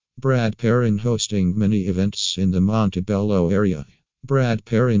Brad Perrin hosting many events in the Montebello area. Brad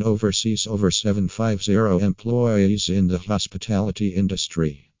Perrin oversees over 750 employees in the hospitality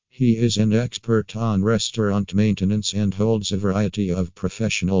industry. He is an expert on restaurant maintenance and holds a variety of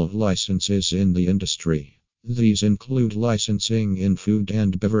professional licenses in the industry. These include licensing in food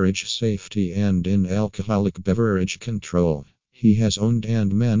and beverage safety and in alcoholic beverage control. He has owned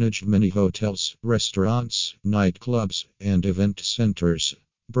and managed many hotels, restaurants, nightclubs, and event centers.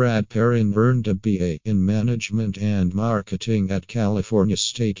 Brad Perrin earned a BA in Management and Marketing at California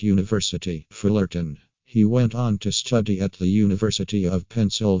State University, Fullerton. He went on to study at the University of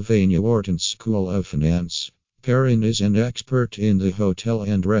Pennsylvania Wharton School of Finance. Perrin is an expert in the hotel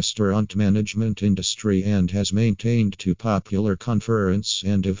and restaurant management industry and has maintained two popular conference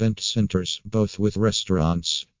and event centers, both with restaurants.